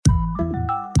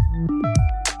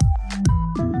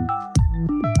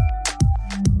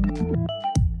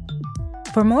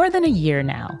For more than a year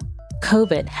now,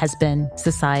 COVID has been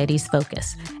society's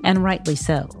focus, and rightly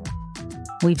so.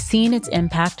 We've seen its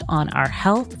impact on our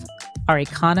health, our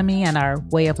economy, and our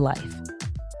way of life.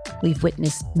 We've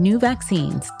witnessed new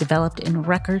vaccines developed in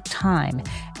record time,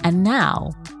 and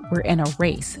now we're in a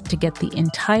race to get the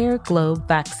entire globe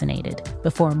vaccinated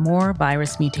before more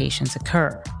virus mutations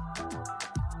occur.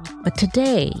 But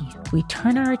today, we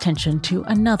turn our attention to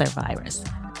another virus,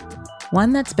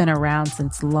 one that's been around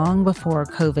since long before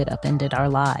COVID upended our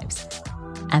lives,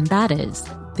 and that is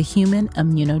the human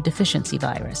immunodeficiency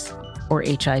virus, or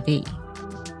HIV.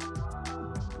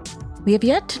 We have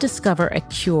yet to discover a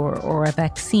cure or a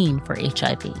vaccine for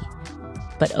HIV,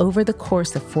 but over the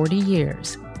course of 40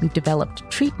 years, we've developed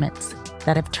treatments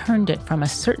that have turned it from a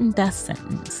certain death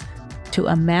sentence to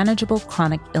a manageable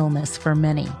chronic illness for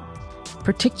many,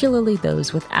 particularly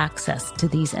those with access to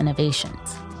these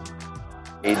innovations.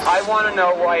 I want to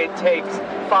know why it takes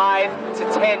 5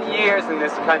 to 10 years in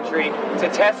this country to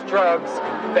test drugs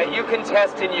that you can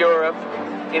test in Europe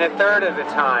in a third of the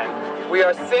time. We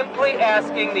are simply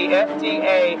asking the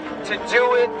FDA to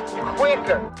do it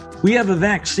quicker. We have a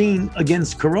vaccine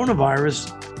against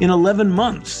coronavirus in 11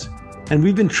 months, and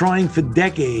we've been trying for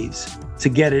decades to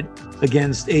get it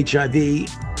against HIV.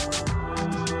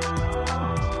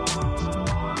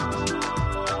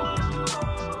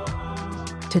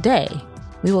 Today,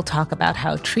 we will talk about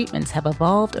how treatments have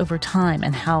evolved over time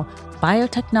and how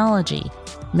biotechnology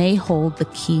may hold the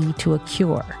key to a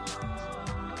cure.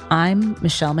 I'm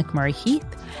Michelle McMurray Heath,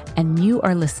 and you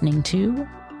are listening to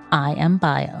I Am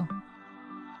Bio.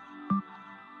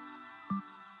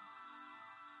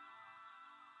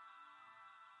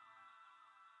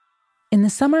 In the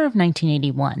summer of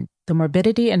 1981, the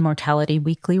Morbidity and Mortality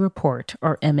Weekly Report,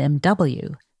 or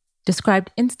MMW, described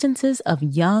instances of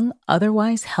young,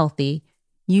 otherwise healthy,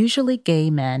 usually gay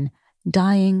men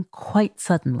dying quite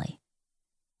suddenly.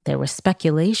 There was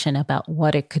speculation about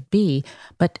what it could be,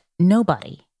 but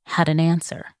nobody had an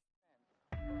answer.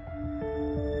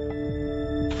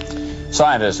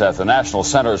 Scientists at the National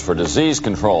Centers for Disease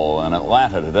Control in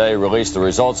Atlanta today released the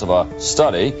results of a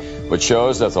study which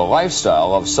shows that the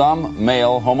lifestyle of some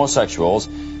male homosexuals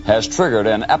has triggered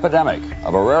an epidemic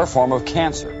of a rare form of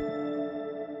cancer.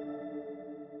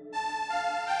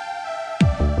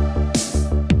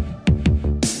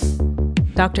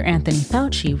 Dr. Anthony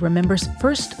Fauci remembers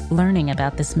first learning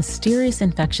about this mysterious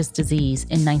infectious disease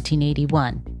in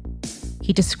 1981.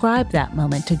 He described that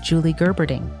moment to Julie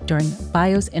Gerberding during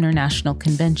BIO's International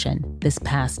Convention this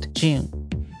past June.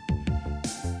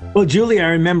 Well, Julie, I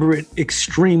remember it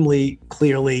extremely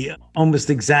clearly,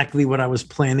 almost exactly what I was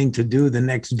planning to do the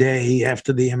next day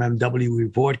after the MMW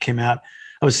report came out.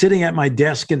 I was sitting at my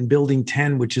desk in Building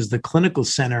 10, which is the clinical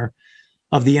center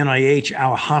of the NIH,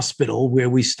 our hospital, where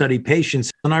we study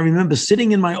patients. And I remember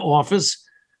sitting in my office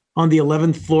on the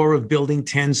 11th floor of Building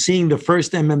 10, seeing the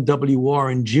first MMWR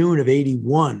in June of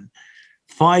 81.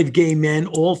 5 gay men,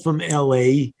 all from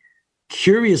LA,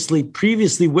 curiously,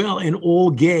 previously well, and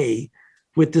all gay,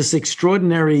 with this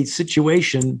extraordinary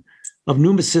situation of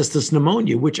pneumocystis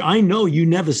pneumonia, which I know you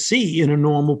never see in a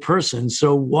normal person.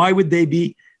 So why would they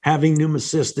be having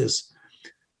pneumocystis?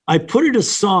 I put it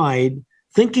aside,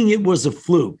 thinking it was a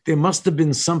fluke. There must have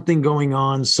been something going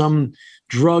on, some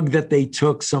drug that they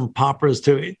took, some poppers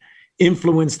to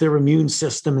influence their immune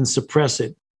system and suppress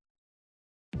it.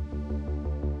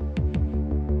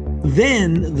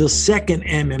 Then the second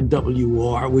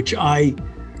MMWR, which I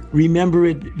remember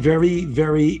it very,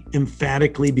 very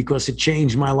emphatically because it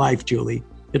changed my life, Julie.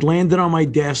 It landed on my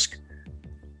desk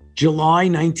July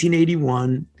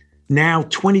 1981. Now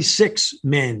 26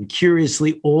 men,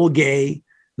 curiously all gay,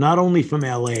 not only from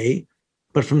LA,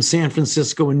 but from San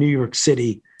Francisco and New York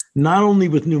City, not only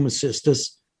with pneumocystis,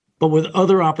 but with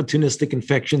other opportunistic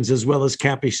infections as well as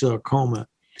Kaposi sarcoma.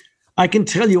 I can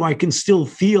tell you, I can still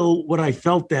feel what I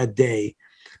felt that day.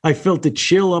 I felt a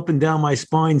chill up and down my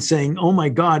spine saying, oh my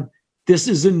God, this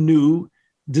is a new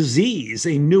disease,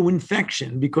 a new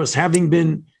infection, because having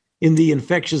been in the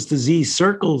infectious disease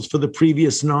circles for the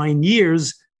previous 9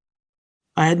 years,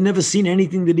 I had never seen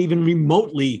anything that even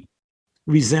remotely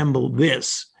resembled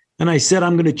this. And I said,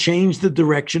 I'm going to change the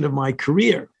direction of my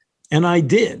career. And I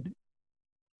did.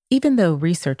 Even though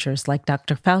researchers like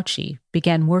Dr. Fauci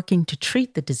began working to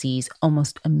treat the disease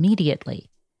almost immediately,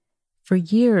 for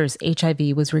years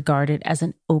HIV was regarded as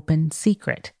an open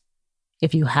secret.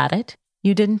 If you had it,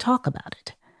 you didn't talk about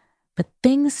it. But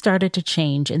things started to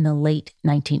change in the late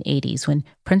 1980s when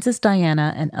Princess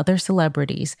Diana and other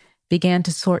celebrities began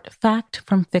to sort fact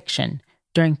from fiction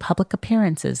during public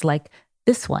appearances like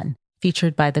this one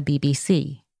featured by the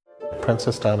BBC.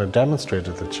 Princess Diana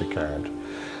demonstrated that she cared.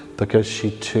 because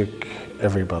she took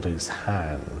everybody's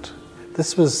hand.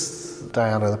 This was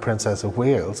Diana, the Princess of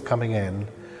Wales, coming in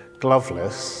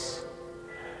gloveless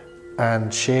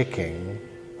and shaking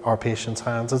our patients'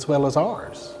 hands as well as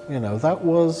ours. You know, that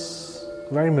was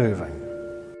very moving.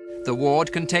 The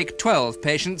ward can take 12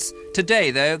 patients.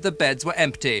 Today, though, the beds were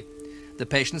empty. The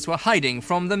patients were hiding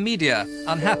from the media,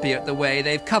 unhappy at the way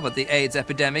they've covered the AIDS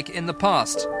epidemic in the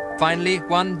past. Finally,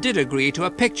 one did agree to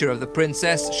a picture of the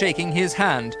princess shaking his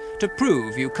hand to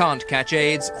prove you can't catch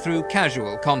AIDS through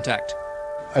casual contact.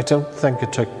 I don't think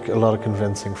it took a lot of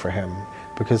convincing for him,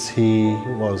 because he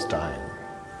was dying.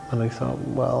 And I thought,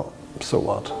 well, so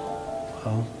what?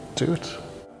 I'll do it.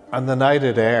 And the night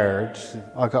it aired,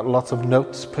 I got lots of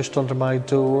notes pushed under my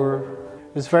door.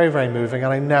 It was very, very moving,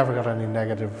 and I never got any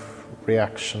negative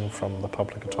reaction from the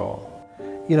public at all.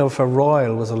 You know, if a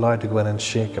royal was allowed to go in and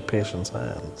shake a patient's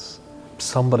hands,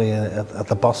 somebody at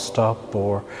the bus stop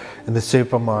or in the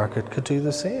supermarket could do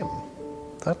the same.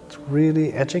 That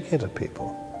really educated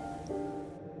people.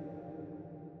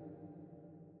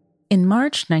 In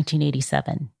March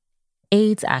 1987,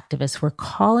 AIDS activists were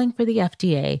calling for the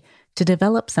FDA to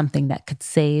develop something that could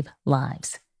save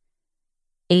lives.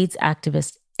 AIDS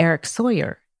activist Eric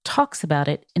Sawyer talks about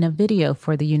it in a video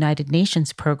for the United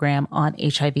Nations program on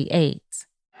HIV/AIDS.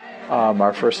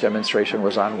 Our first demonstration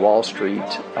was on Wall Street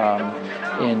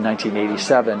in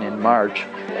 1987 in March.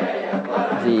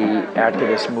 The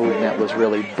activist movement was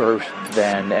really birthed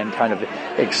then and kind of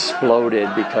exploded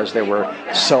because there were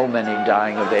so many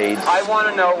dying of AIDS. I want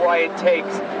to know why it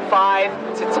takes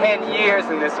 5 to 10 years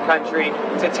in this country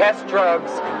to test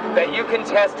drugs that you can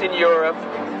test in Europe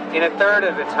in a third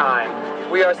of the time.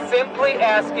 We are simply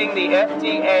asking the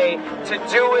FDA to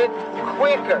do it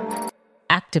quicker.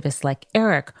 Activists like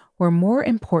Eric were more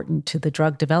important to the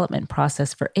drug development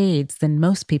process for AIDS than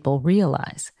most people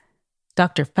realize.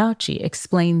 Dr. Fauci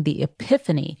explained the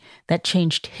epiphany that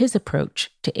changed his approach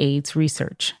to AIDS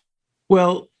research.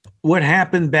 Well, what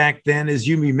happened back then, as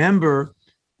you remember,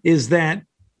 is that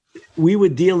we were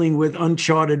dealing with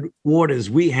uncharted waters.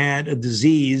 We had a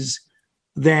disease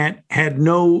that had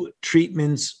no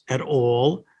treatments at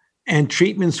all, and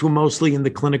treatments were mostly in the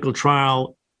clinical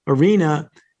trial arena.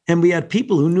 And we had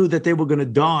people who knew that they were going to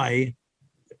die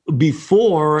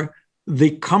before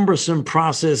the cumbersome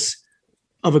process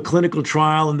of a clinical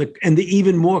trial and the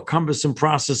even more cumbersome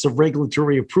process of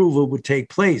regulatory approval would take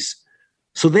place.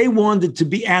 So they wanted to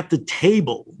be at the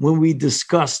table when we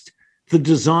discussed the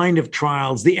design of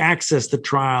trials, the access to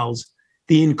trials,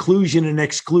 the inclusion and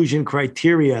exclusion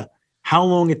criteria, how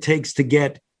long it takes to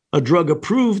get a drug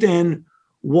approved, and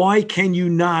why can you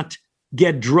not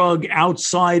get drug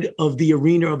outside of the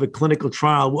arena of a clinical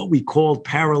trial, what we called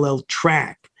parallel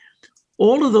track.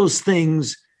 All of those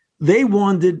things, they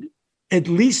wanted at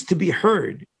least to be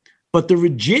heard, but the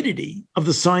rigidity of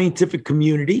the scientific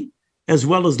community, as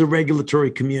well as the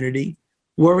regulatory community,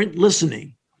 weren't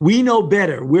listening. We know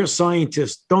better. We're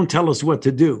scientists. Don't tell us what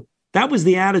to do. That was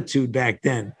the attitude back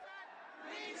then.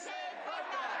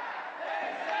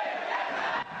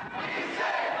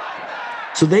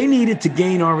 So they needed to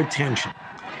gain our attention.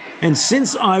 And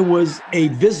since I was a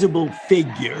visible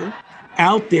figure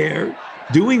out there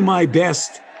doing my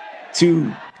best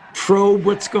to probe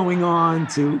what's going on,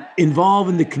 to involve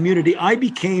in the community, I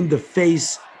became the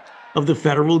face of the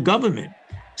federal government.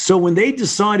 So when they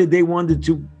decided they wanted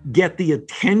to get the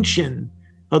attention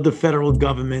of the federal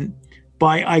government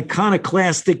by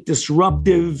iconoclastic,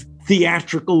 disruptive,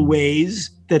 theatrical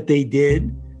ways that they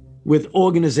did with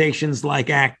organizations like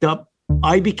ACT UP,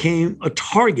 I became a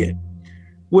target.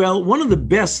 Well, one of the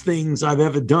best things I've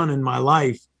ever done in my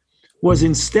life was,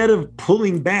 instead of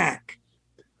pulling back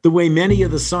the way many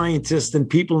of the scientists and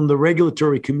people in the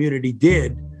regulatory community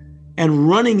did and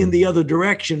running in the other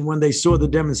direction when they saw the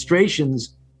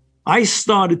demonstrations, I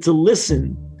started to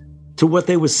listen to what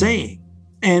they were saying.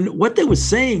 And what they were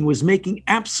saying was making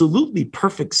absolutely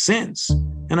perfect sense.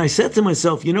 And I said to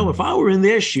myself, you know, if I were in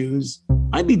their shoes,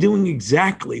 I'd be doing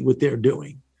exactly what they're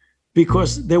doing.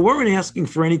 Because they weren't asking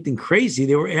for anything crazy.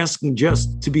 They were asking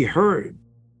just to be heard.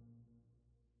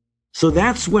 So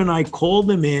that's when I called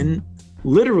them in,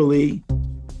 literally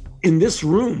in this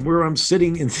room where I'm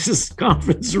sitting in this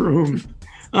conference room,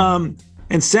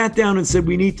 and sat down and said,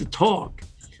 we need to talk.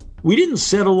 We didn't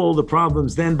settle all the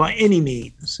problems then by any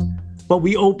means, but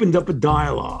we opened up a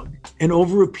dialogue. And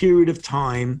over a period of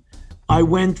time, I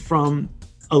went from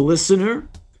a listener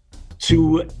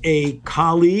to a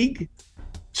colleague,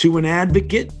 to an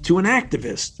advocate, to an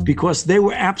activist, because they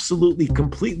were absolutely,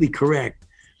 completely correct.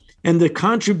 And the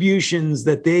contributions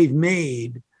that they've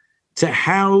made to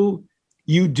how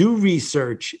you do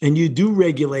research and you do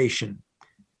regulation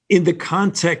in the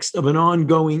context of an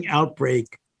ongoing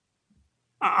outbreak,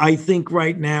 I think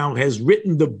right now has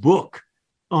written the book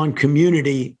on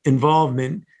community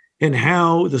involvement and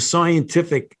how the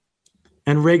scientific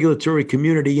and regulatory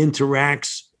community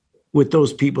interacts with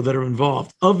those people that are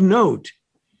involved. Of note,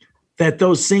 that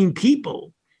those same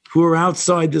people who are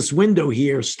outside this window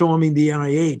here storming the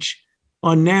NIH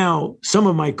are now some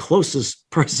of my closest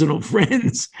personal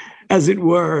friends, as it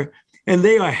were, and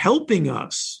they are helping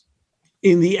us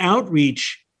in the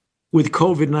outreach with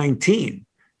COVID-19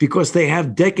 because they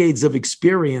have decades of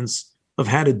experience of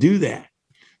how to do that.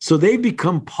 So they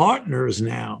become partners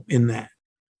now in that.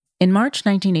 In March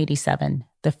 1987,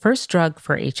 the first drug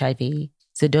for HIV,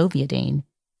 zidovudine,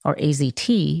 or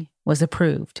AZT, was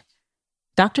approved.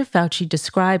 Dr. Fauci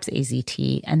describes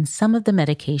AZT and some of the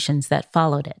medications that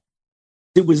followed it.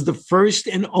 It was the first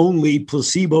and only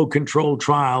placebo-controlled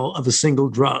trial of a single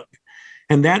drug.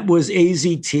 And that was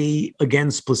AZT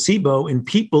against placebo in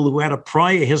people who had a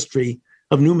prior history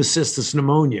of pneumocystis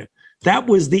pneumonia. That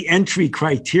was the entry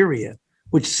criteria,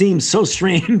 which seems so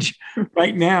strange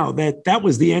right now that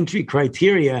was the entry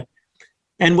criteria.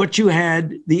 And what you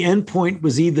had, the endpoint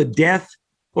was either death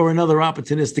or another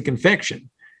opportunistic infection.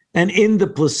 And in the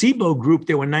placebo group,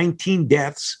 there were 19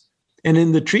 deaths. And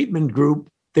in the treatment group,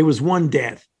 there was 1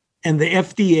 death. And the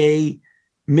FDA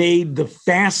made the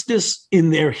fastest in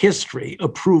their history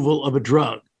approval of a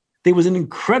drug. There was an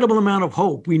incredible amount of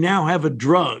hope. We now have a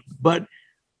drug, but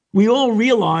we all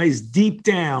realized deep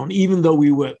down, even though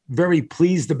we were very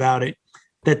pleased about it,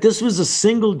 that this was a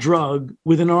single drug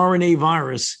with an RNA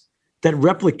virus that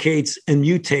replicates and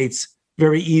mutates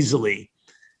very easily.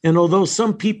 And although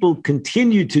some people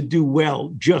continue to do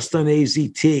well just on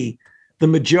AZT, the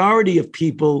majority of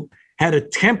people had a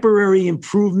temporary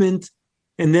improvement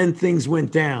and then things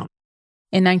went down.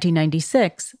 In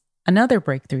 1996, another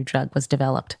breakthrough drug was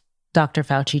developed, Dr.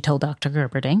 Fauci told Dr.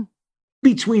 Gerberding.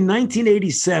 Between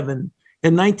 1987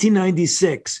 and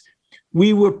 1996,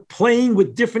 we were playing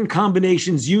with different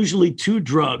combinations, usually 2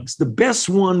 drugs. The best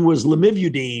one was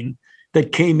lamivudine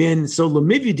that came in. So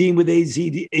lamivudine with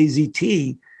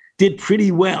AZT did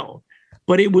pretty well.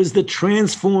 But it was the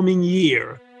transforming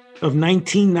year of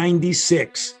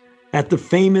 1996 at the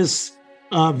famous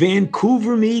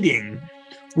Vancouver meeting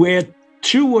where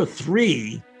 2 or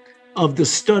 3 of the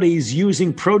studies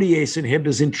using protease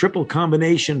inhibitors in triple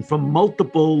combination from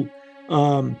multiple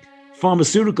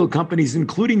pharmaceutical companies,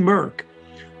 including Merck,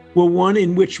 were one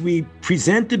in which we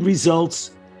presented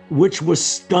results which were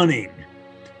stunning.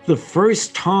 The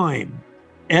first time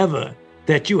ever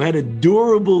that you had a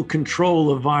durable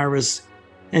control of virus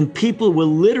and people were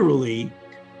literally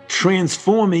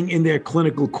transforming in their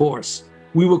clinical course.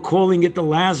 We were calling it the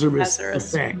Lazarus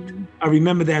effect. I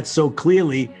remember that so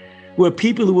clearly, where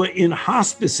people who were in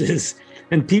hospices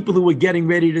and people who were getting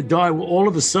ready to die were all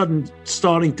of a sudden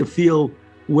starting to feel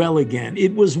well again.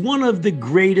 It was one of the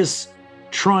greatest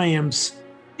triumphs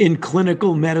in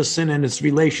clinical medicine and its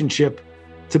relationship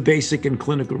to basic and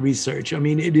clinical research. I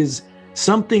mean, it is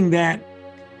something that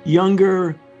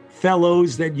younger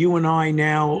fellows that you and I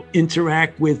now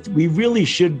interact with, we really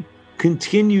should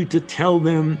continue to tell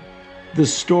them the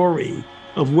story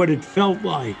of what it felt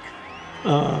like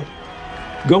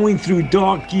going through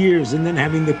dark years and then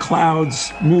having the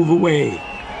clouds move away.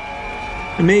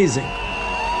 Amazing.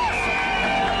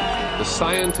 The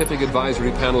Scientific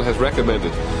Advisory Panel has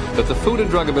recommended that the Food and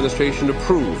Drug Administration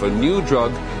approve a new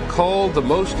drug called the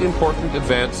most important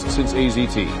advance since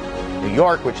AZT. New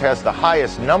York, which has the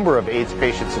highest number of AIDS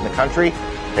patients in the country,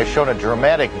 has shown a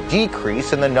dramatic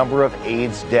decrease in the number of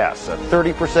AIDS deaths, a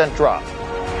 30% drop.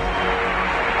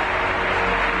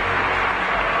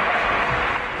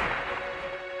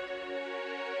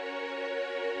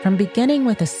 From beginning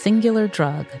with a singular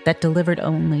drug that delivered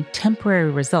only temporary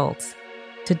results,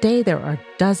 today there are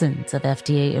dozens of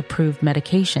FDA-approved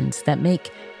medications that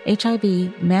make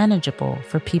HIV manageable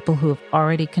for people who have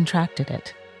already contracted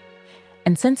it.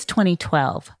 And since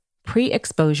 2012,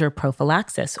 pre-exposure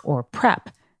prophylaxis, or PrEP,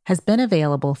 has been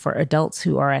available for adults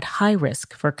who are at high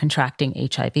risk for contracting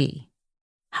HIV.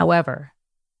 However,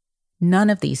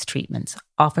 none of these treatments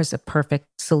offers a perfect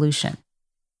solution.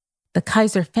 The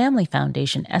Kaiser Family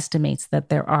Foundation estimates that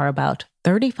there are about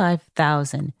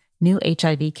 35,000 new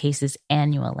HIV cases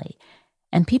annually,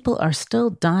 and people are still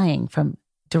dying from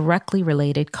directly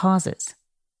related causes.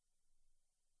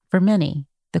 For many,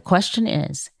 the question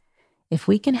is, if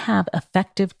we can have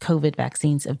effective COVID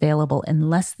vaccines available in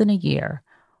less than a year,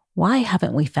 why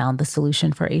haven't we found the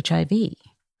solution for HIV?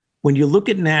 When you look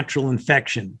at natural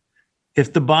infection,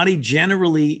 if the body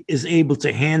generally is able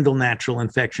to handle natural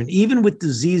infection, even with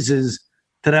diseases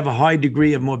that have a high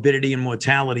degree of morbidity and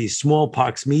mortality: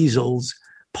 smallpox, measles,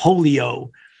 polio.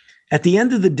 At the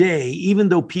end of the day, even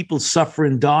though people suffer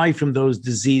and die from those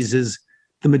diseases,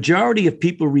 the majority of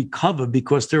people recover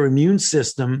because their immune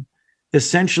system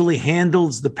essentially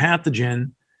handles the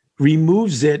pathogen,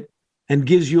 removes it, and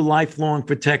gives you lifelong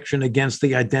protection against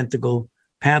the identical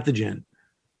pathogen.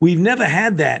 We've never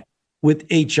had that with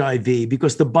HIV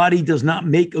because the body does not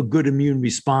make a good immune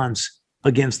response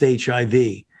against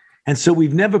HIV. And so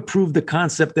we've never proved the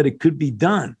concept that it could be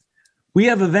done. We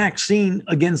have a vaccine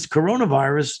against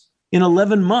coronavirus in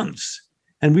 11 months,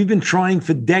 and we've been trying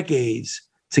for decades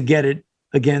to get it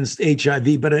against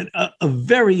HIV. But a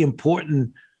very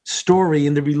important story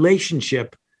in the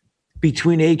relationship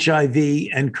between HIV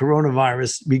and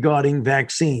coronavirus regarding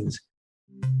vaccines.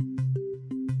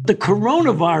 The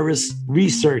coronavirus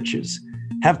researchers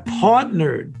have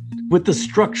partnered with the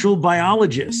structural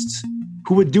biologists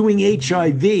who are doing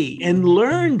HIV and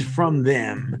learned from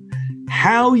them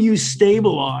how you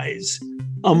stabilize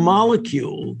a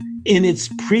molecule in its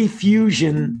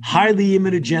pre-fusion, highly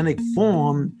immunogenic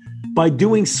form by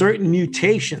doing certain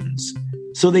mutations.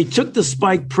 So they took the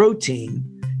spike protein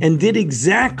and did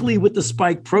exactly with the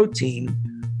spike protein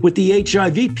what the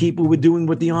HIV people were doing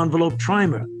with the envelope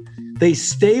trimer. They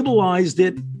stabilized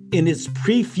it in its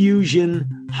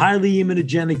pre-fusion, highly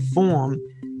immunogenic form,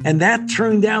 and that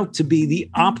turned out to be the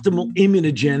optimal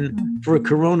immunogen for a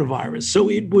coronavirus. So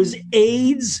it was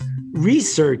AIDS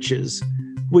researchers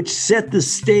which set the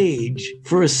stage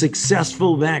for a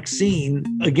successful vaccine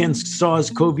against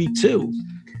SARS-CoV-2.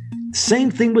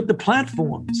 Same thing with the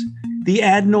platforms. The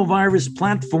adenovirus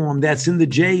platform that's in the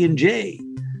J&J,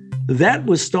 that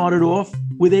was started off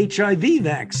with HIV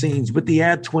vaccines with the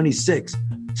Ad26.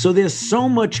 So there's so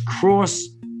much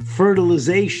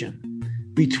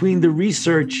cross-fertilization between the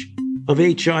research of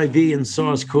HIV and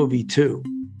SARS-CoV-2.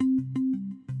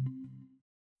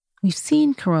 We've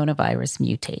seen coronavirus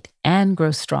mutate and grow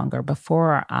stronger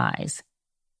before our eyes.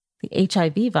 The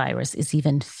HIV virus is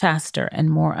even faster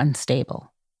and more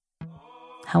unstable.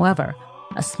 However,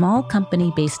 a small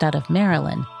company based out of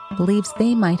Maryland believes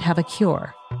they might have a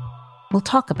cure. We'll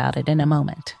talk about it in a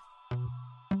moment.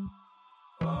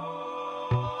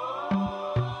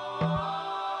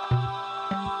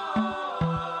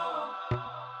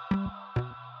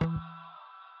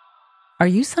 Are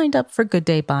you signed up for Good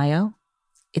Day Bio?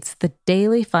 It's the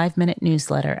daily 5-minute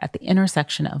newsletter at the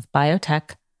intersection of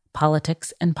biotech,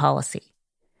 politics, and policy.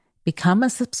 Become a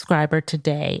subscriber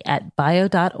today at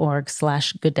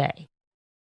bio.org/goodday.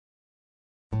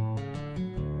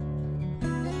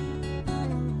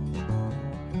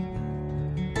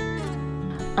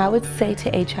 I would say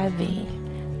to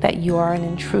HIV that you are an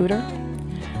intruder.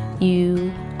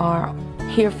 You are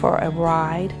here for a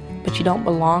ride, but you don't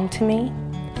belong to me.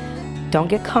 Don't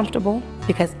get comfortable,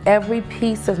 because every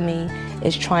piece of me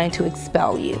is trying to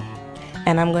expel you.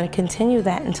 And I'm going to continue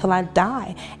that until I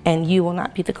die, and you will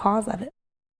not be the cause of it.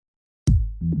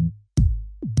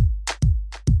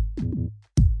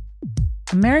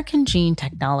 American Gene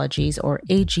Technologies, or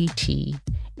AGT,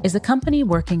 is a company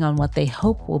working on what they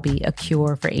hope will be a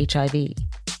cure for HIV.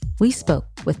 We spoke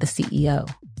with the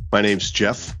CEO. My name's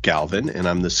Jeff Galvin, and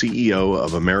I'm the CEO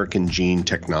of American Gene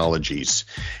Technologies,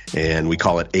 and we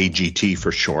call it AGT for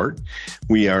short.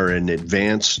 We are an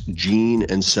advanced gene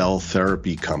and cell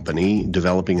therapy company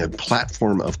developing a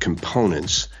platform of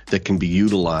components that can be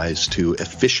utilized to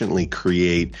efficiently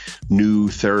create new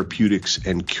therapeutics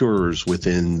and cures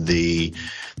within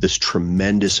this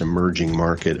tremendous emerging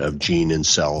market of gene and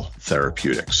cell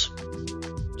therapeutics.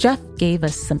 Jeff gave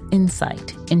us some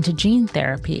insight into gene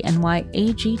therapy and why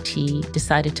AGT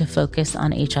decided to focus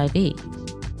on HIV.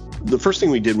 The first thing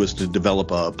we did was to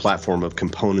develop a platform of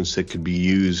components that could be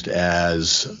used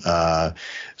as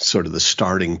sort of the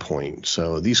starting point.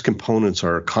 So these components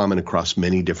are common across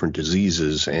many different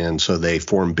diseases, and so they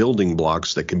form building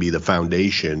blocks that can be the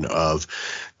foundation of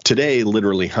today,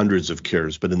 literally hundreds of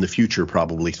cures, but in the future,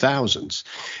 probably thousands.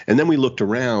 And then we looked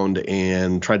around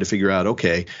and tried to figure out,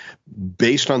 okay,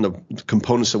 based on the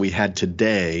components that we had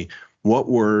today, what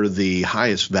were the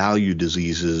highest value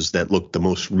diseases that looked the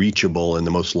most reachable and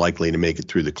the most likely to make it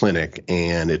through the clinic?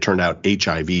 And it turned out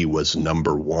HIV was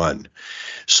number one.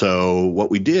 So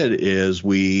what we did is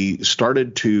we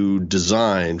started to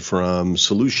design from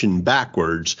solution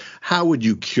backwards, how would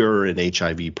you cure an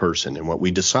HIV person? And what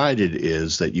we decided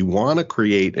is that you want to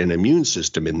create an immune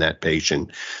system in that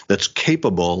patient that's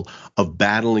capable of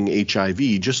battling HIV,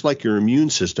 just like your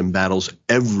immune system battles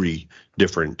every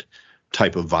different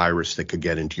type of virus that could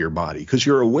get into your body. Because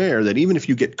you're aware that even if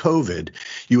you get COVID,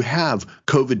 you have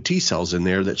COVID T cells in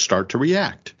there that start to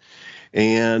react.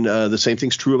 And the same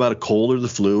thing's true about a cold or the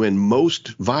flu, and most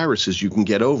viruses you can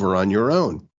get over on your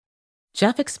own.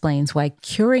 Jeff explains why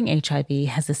curing HIV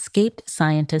has escaped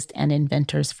scientists and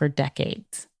inventors for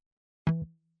decades.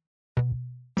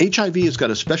 HIV has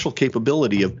got a special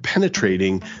capability of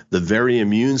penetrating the very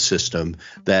immune system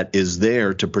that is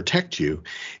there to protect you.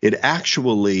 It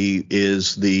actually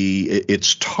is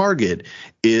its target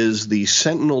is the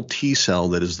sentinel T cell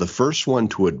that is the first one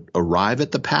to arrive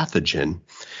at the pathogen,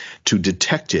 to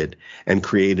detect it and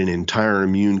create an entire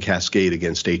immune cascade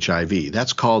against HIV.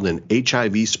 That's called an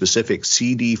HIV-specific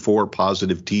CD4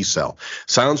 positive T cell.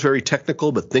 Sounds very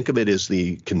technical, but think of it as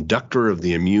the conductor of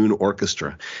the immune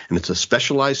orchestra. And it's a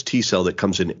specialized T cell that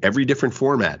comes in every different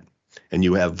format. And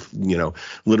you have,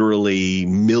 literally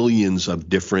millions of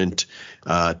different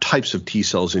types of T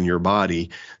cells in your body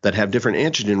that have different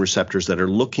antigen receptors that are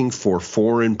looking for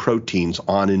foreign proteins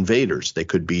on invaders. They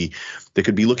could be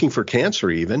looking for cancer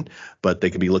even, but they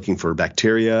could be looking for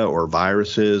bacteria or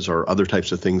viruses or other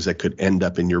types of things that could end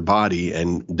up in your body,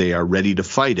 and they are ready to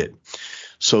fight it.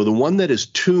 So the one that is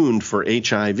tuned for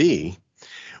HIV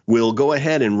will go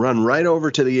ahead and run right over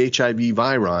to the HIV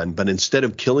viron, but instead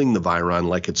of killing the viron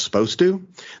like it's supposed to,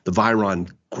 the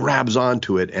viron grabs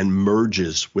onto it and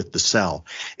merges with the cell,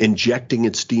 injecting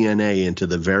its DNA into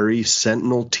the very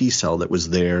sentinel T cell that was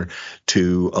there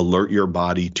to alert your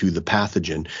body to the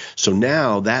pathogen. So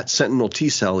now that sentinel T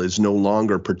cell is no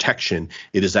longer protection.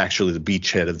 It is actually the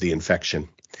beachhead of the infection.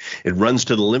 It runs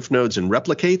to the lymph nodes and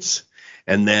replicates,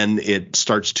 and then it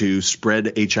starts to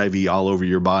spread HIV all over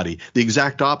your body. The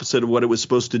exact opposite of what it was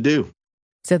supposed to do.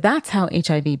 So that's how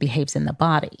HIV behaves in the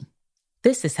body.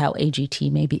 This is how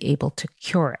AGT may be able to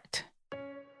cure it.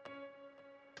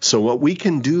 So what we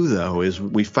can do, though, is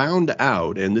we found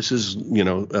out, and this is,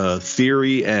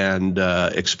 theory and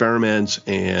experiments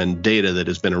and data that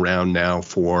has been around now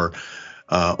for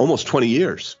almost 20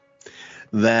 years,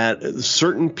 that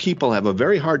certain people have a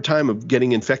very hard time of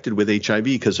getting infected with HIV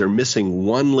because they're missing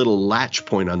one little latch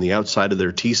point on the outside of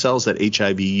their T cells that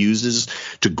HIV uses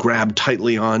to grab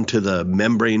tightly onto the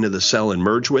membrane of the cell and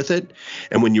merge with it.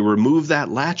 And when you remove that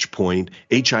latch point,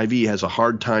 HIV has a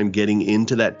hard time getting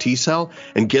into that T cell.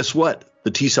 And guess what?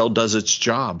 The T cell does its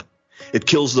job. It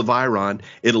kills the viron.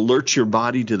 It alerts your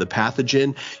body to the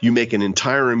pathogen. You make an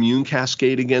entire immune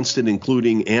cascade against it,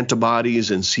 including antibodies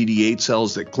and CD8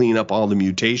 cells that clean up all the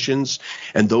mutations.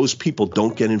 And those people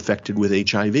don't get infected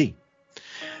with HIV.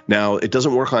 Now, it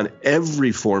doesn't work on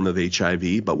every form of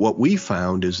HIV, but what we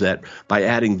found is that by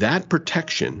adding that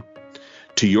protection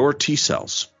to your T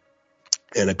cells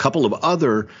and a couple of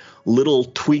other little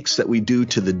tweaks that we do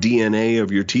to the DNA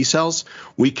of your T cells,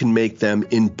 we can make them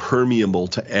impermeable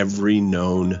to every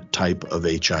known type of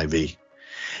HIV.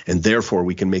 And therefore,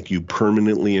 we can make you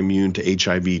permanently immune to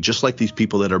HIV. Just like these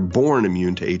people that are born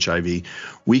immune to HIV,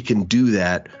 we can do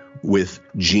that with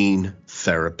gene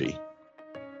therapy.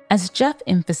 As Jeff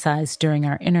emphasized during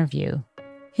our interview,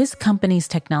 his company's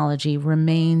technology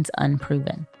remains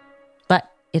unproven, but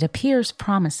it appears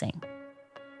promising.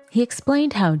 He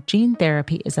explained how gene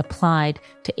therapy is applied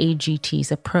to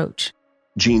AGT's approach.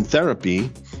 Gene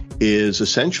therapy is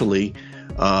essentially,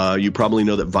 you probably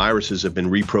know that viruses have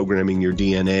been reprogramming your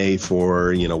DNA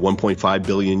for, 1.5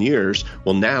 billion years.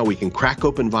 Well, now we can crack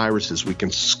open viruses. We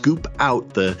can scoop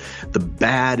out the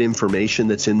bad information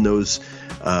that's in those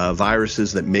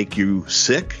viruses that make you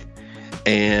sick.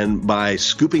 And by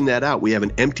scooping that out, we have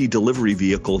an empty delivery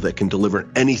vehicle that can deliver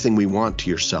anything we want to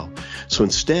your cell. So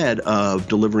instead of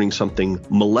delivering something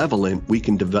malevolent, we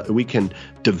can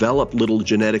develop little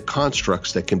genetic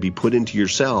constructs that can be put into your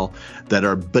cell that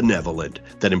are benevolent,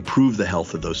 that improve the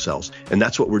health of those cells. And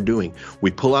that's what we're doing. We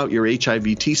pull out your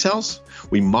HIV T cells,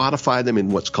 we modify them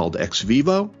in what's called ex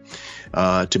vivo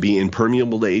to be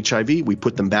impermeable to HIV. We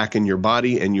put them back in your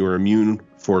body and you're immune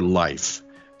for life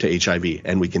to HIV,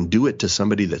 and we can do it to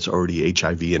somebody that's already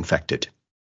HIV infected.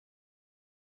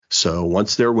 So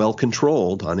once they're well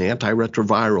controlled on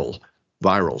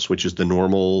antiretrovirals, which is the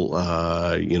normal,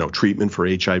 treatment for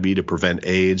HIV to prevent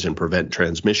AIDS and prevent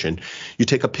transmission, you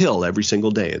take a pill every single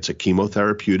day. It's a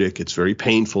chemotherapeutic. It's very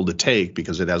painful to take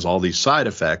because it has all these side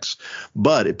effects,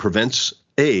 but it prevents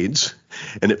AIDS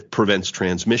and it prevents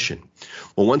transmission.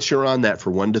 Well, once you're on that for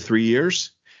 1 to 3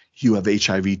 years, you have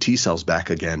HIV T cells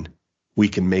back again. We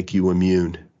can make you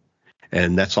immune.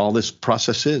 And that's all this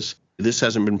process is. This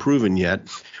hasn't been proven yet.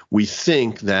 We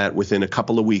think that within a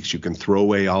couple of weeks, you can throw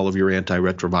away all of your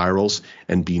antiretrovirals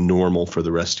and be normal for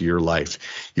the rest of your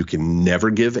life. You can never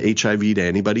give HIV to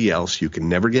anybody else. You can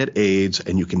never get AIDS,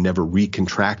 and you can never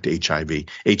recontract HIV.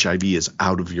 HIV is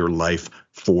out of your life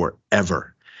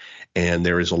forever. And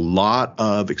there is a lot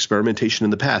of experimentation in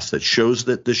the past that shows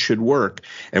that this should work.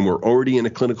 And we're already in a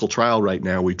clinical trial right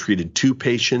now. We treated 2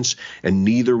 patients, and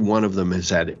neither one of them has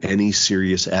had any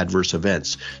serious adverse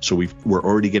events. So we're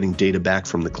already getting data back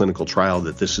from the clinical trial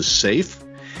that this is safe.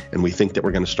 And we think that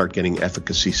we're going to start getting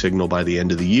efficacy signal by the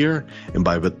end of the year. And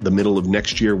by the middle of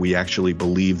next year, we actually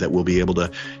believe that we'll be able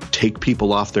to take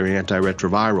people off their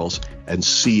antiretrovirals and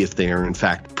see if they are, in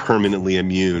fact, permanently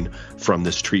immune from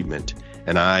this treatment.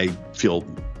 And I feel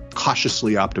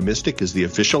cautiously optimistic is the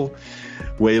official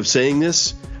way of saying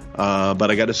this. But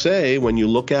I got to say, when you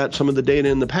look at some of the data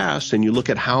in the past and you look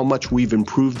at how much we've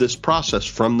improved this process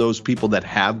from those people that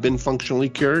have been functionally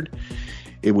cured,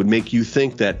 it would make you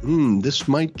think that, this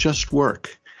might just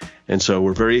work. And so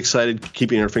we're very excited,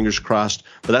 keeping our fingers crossed.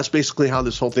 But that's basically how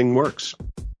this whole thing works.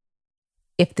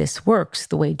 If this works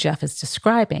the way Jeff is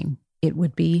describing, it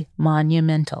would be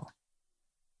monumental.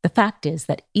 The fact is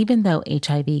that even though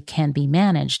HIV can be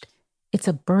managed, it's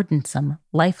a burdensome,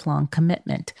 lifelong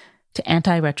commitment to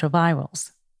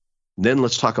antiretrovirals. Then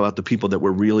let's talk about the people that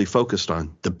we're really focused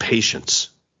on, the patients.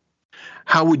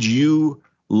 How would you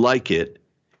like it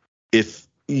if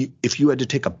you had to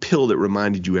take a pill that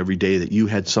reminded you every day that you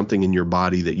had something in your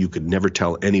body that you could never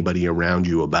tell anybody around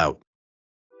you about?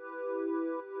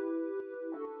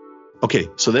 Okay,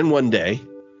 so then one day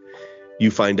you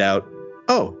find out,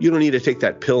 oh, you don't need to take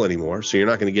that pill anymore, so you're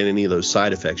not going to get any of those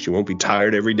side effects. You won't be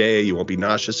tired every day. You won't be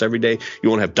nauseous every day. You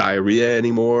won't have diarrhea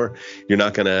anymore. You're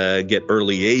not going to get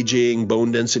early aging,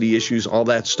 bone density issues, all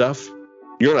that stuff.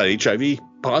 You're not HIV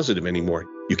positive anymore.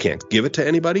 You can't give it to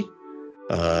anybody.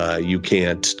 You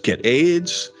can't get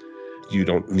AIDS. You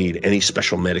don't need any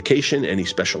special medication, any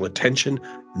special attention,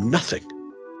 nothing.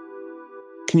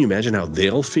 Can you imagine how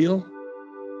they'll feel?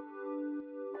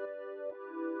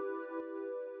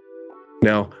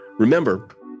 Now, remember,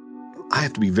 I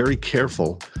have to be very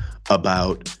careful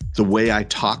about the way I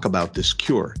talk about this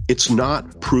cure. It's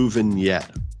not proven yet.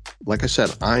 Like I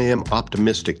said, I am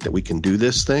optimistic that we can do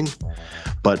this thing,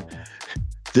 but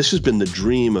this has been the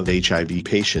dream of HIV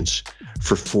patients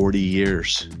for 40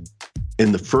 years.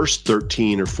 In the first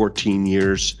 13 or 14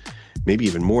 years, maybe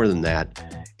even more than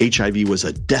that, HIV was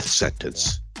a death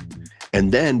sentence.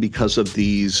 And then because of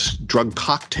these drug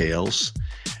cocktails,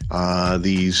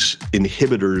 these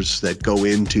inhibitors that go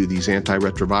into these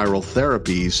antiretroviral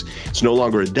therapies, it's no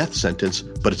longer a death sentence,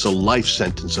 but it's a life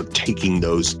sentence of taking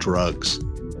those drugs.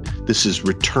 This is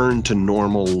return to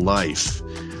normal life.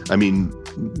 I mean,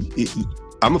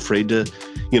 I'm afraid to,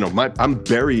 I'm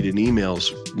buried in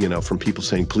emails, from people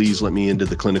saying, please let me into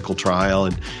the clinical trial.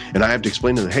 And I have to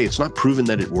explain to them, hey, it's not proven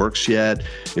that it works yet.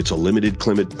 It's a limited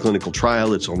clinical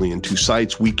trial. It's only in 2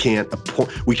 sites. We can't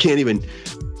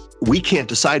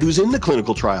decide who's in the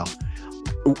clinical trial.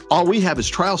 All we have is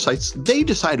trial sites. They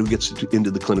decide who gets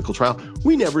into the clinical trial.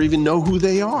 We never even know who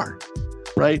they are,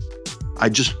 right? I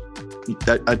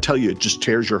tell you, it just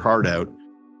tears your heart out.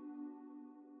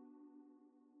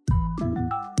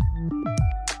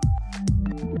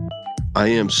 I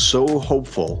am so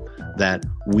hopeful that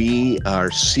we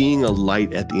are seeing a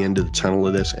light at the end of the tunnel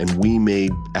of this, and we may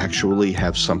actually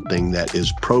have something that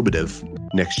is probative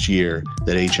next year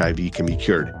that HIV can be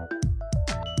cured.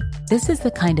 This is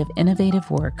the kind of innovative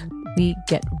work we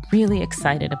get really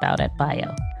excited about at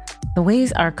Bio. The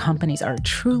ways our companies are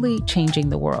truly changing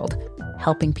the world,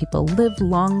 helping people live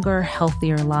longer,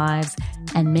 healthier lives,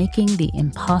 and making the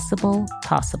impossible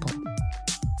possible.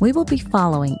 We will be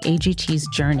following AGT's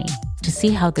journey to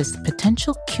see how this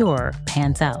potential cure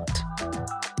pans out.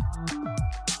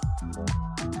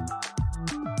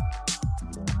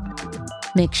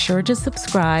 Make sure to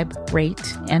subscribe,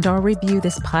 rate, and/or review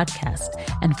this podcast,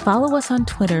 and follow us on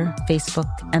Twitter,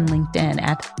 Facebook, and LinkedIn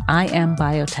at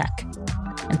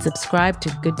IamBiotech. And subscribe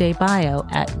to Good Day Bio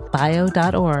at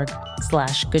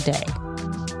bio.org/goodday.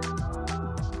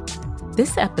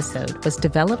 This episode was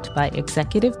developed by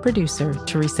executive producer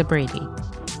Teresa Brady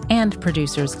and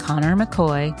producers Connor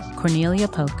McCoy, Cornelia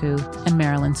Poku, and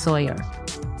Marilyn Sawyer.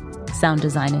 Sound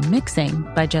design and mixing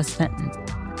by Jess Fenton.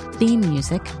 Theme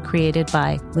music created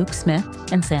by Luke Smith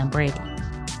and Sam Brady.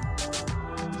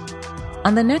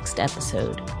 On the next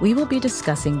episode, we will be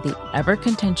discussing the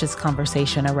ever-contentious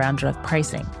conversation around drug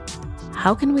pricing.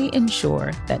 How can we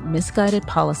ensure that misguided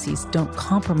policies don't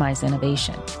compromise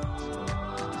innovation?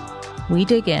 We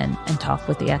dig in and talk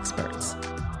with the experts.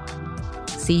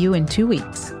 See you in 2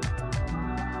 weeks.